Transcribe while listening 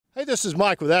Hey, this is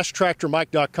Mike with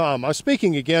AskTractorMike.com. I'm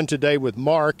speaking again today with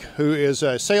Mark, who is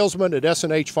a salesman at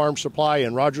S&H Farm Supply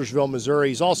in Rogersville, Missouri.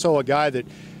 He's also a guy that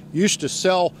used to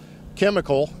sell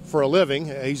chemical for a living.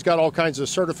 He's got all kinds of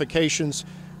certifications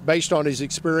based on his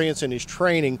experience and his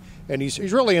training, and he's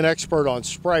really an expert on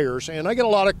sprayers. And I get a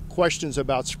lot of questions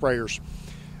about sprayers.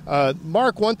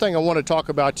 Mark, one thing I want to talk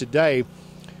about today,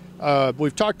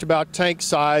 we've talked about tank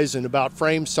size and about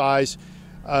frame size.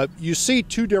 You see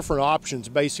two different options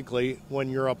basically when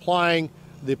you're applying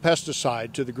the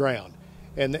pesticide to the ground,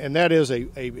 and that is a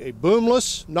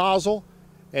boomless nozzle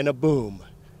and a boom.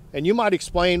 And you might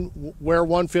explain where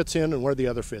one fits in and where the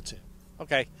other fits in.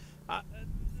 Okay.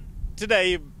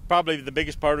 Today, probably the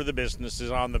biggest part of the business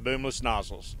is on the boomless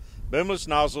nozzles. Boomless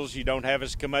nozzles, you don't have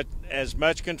as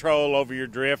much control over your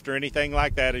drift or anything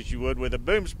like that as you would with a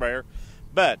boom sprayer,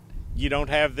 but you don't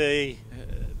have the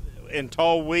in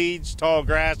tall weeds, tall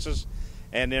grasses,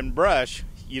 and in brush,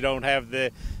 you don't have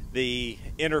the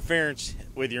interference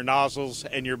with your nozzles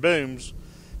and your booms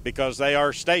because they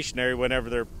are stationary whenever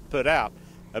they're put out.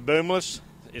 A boomless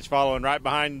is following right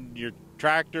behind your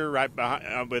tractor, right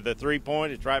behind with a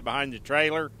 3-point. It's right behind the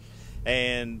trailer,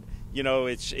 and you know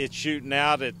it's shooting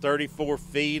out at 34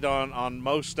 feet on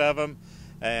most of them,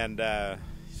 and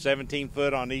 17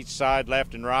 foot on each side,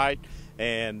 left and right.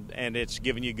 And it's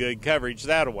giving you good coverage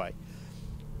that way.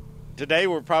 Today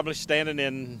we're probably standing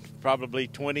in probably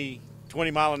 20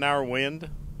 mile an hour wind,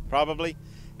 probably.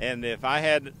 And if I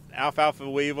had alfalfa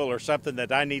weevil or something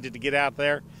that I needed to get out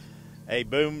there, a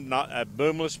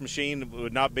boomless machine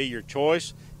would not be your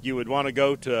choice. You would want to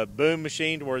go to a boom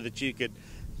machine where that you could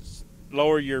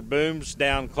lower your booms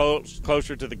down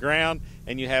closer to the ground,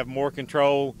 and you have more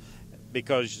control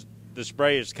because the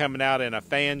spray is coming out in a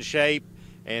fan shape.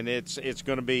 And it's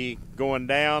going to be going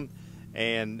down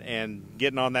and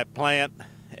getting on that plant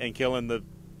and killing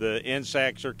the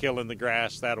insects or killing the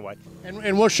grass that way.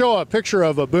 And we'll show a picture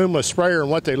of a boomless sprayer and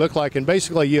what they look like. And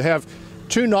basically, you have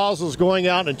two nozzles going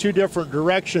out in two different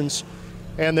directions,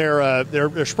 and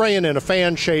they're spraying in a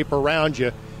fan shape around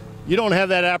you. You don't have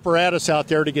that apparatus out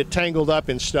there to get tangled up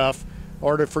in stuff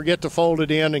or to forget to fold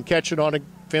it in and catch it on a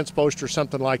fence post or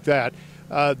something like that.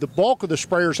 The bulk of the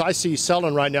sprayers I see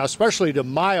selling right now, especially to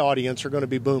my audience, are going to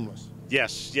be boomless.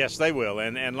 Yes, they will.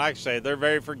 And like I say, they're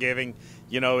very forgiving,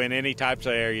 you know, in any types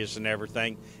of areas and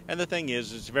everything. And the thing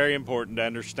is, it's very important to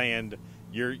understand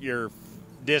your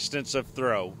distance of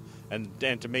throw. And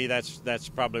to me, that's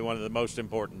probably one of the most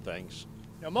important things.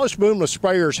 Now, most boomless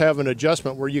sprayers have an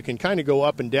adjustment where you can kind of go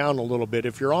up and down a little bit.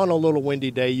 If you're on a little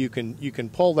windy day, you can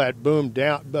pull that boom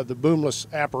down, the boomless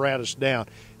apparatus down.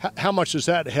 How much does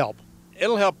that help?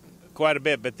 It'll help quite a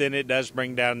bit, but then it does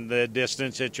bring down the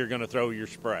distance that you're going to throw your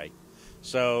spray.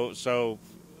 So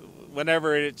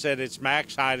whenever it's at its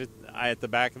max height at the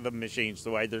back of the machines, the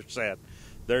way they're set,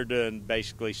 they're doing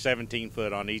basically 17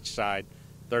 foot on each side,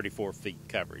 34 feet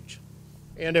coverage.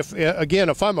 And if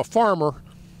I'm a farmer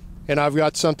and I've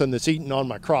got something that's eating on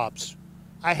my crops,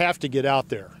 I have to get out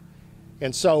there.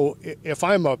 And so if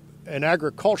I'm an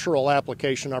agricultural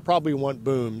application, I probably want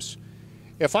booms.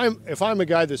 If I'm a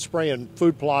guy that's spraying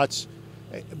food plots,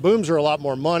 booms are a lot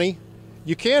more money.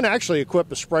 You can actually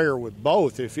equip a sprayer with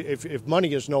both if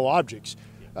money is no objects.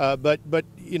 But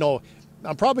you know,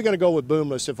 I'm probably going to go with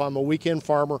boomless if I'm a weekend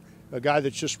farmer, a guy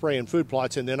that's just spraying food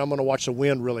plots, and then I'm going to watch the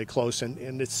wind really close.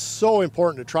 And it's so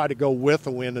important to try to go with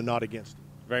the wind and not against it.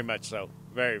 Very much so.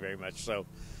 Very, very much so.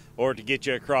 Or to get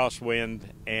you across wind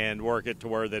and work it to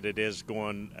where that it is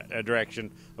going a direction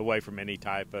away from any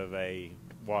type of a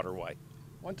waterway.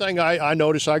 One thing I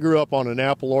noticed, I grew up on an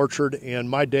apple orchard, and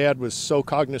my dad was so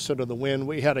cognizant of the wind.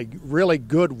 We had a really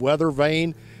good weather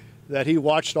vane that he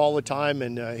watched all the time,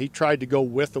 and he tried to go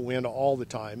with the wind all the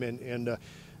time. And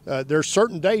there's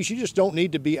certain days you just don't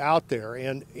need to be out there.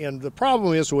 And the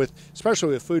problem is especially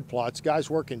with food plots, guys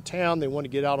work in town, they want to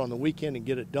get out on the weekend and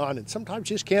get it done, and sometimes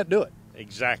you just can't do it.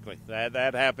 Exactly.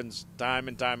 That happens time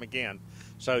and time again.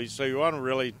 So you want to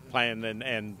really plan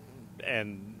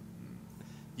and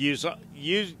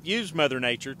use Mother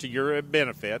Nature to your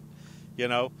benefit, you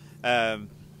know.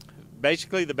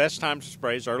 Basically, the best time to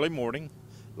spray is early morning,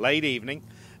 late evening.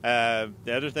 The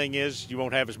other thing is you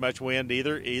won't have as much wind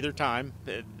either time.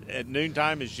 At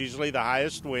noontime is usually the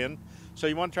highest wind, so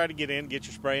you want to try to get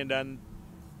your spraying done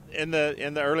in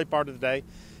the early part of the day.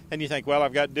 And you think, well,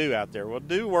 I've got dew out there. Well,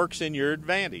 dew works in your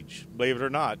advantage, believe it or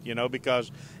not, you know,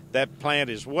 because that plant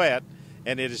is wet.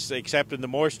 And it is accepting the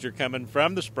moisture coming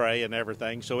from the spray and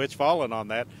everything, so it's falling on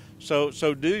that. So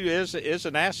dew is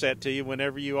an asset to you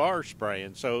whenever you are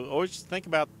spraying. So always think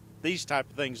about these type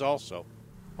of things also.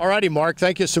 Alrighty, Mark,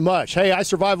 thank you so much. Hey, I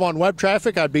survive on web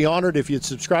traffic. I'd be honored if you'd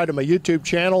subscribe to my YouTube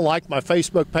channel, like my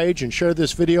Facebook page, and share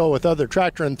this video with other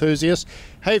tractor enthusiasts.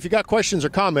 Hey, if you got questions or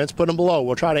comments, put them below.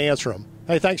 We'll try to answer them.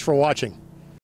 Hey, thanks for watching.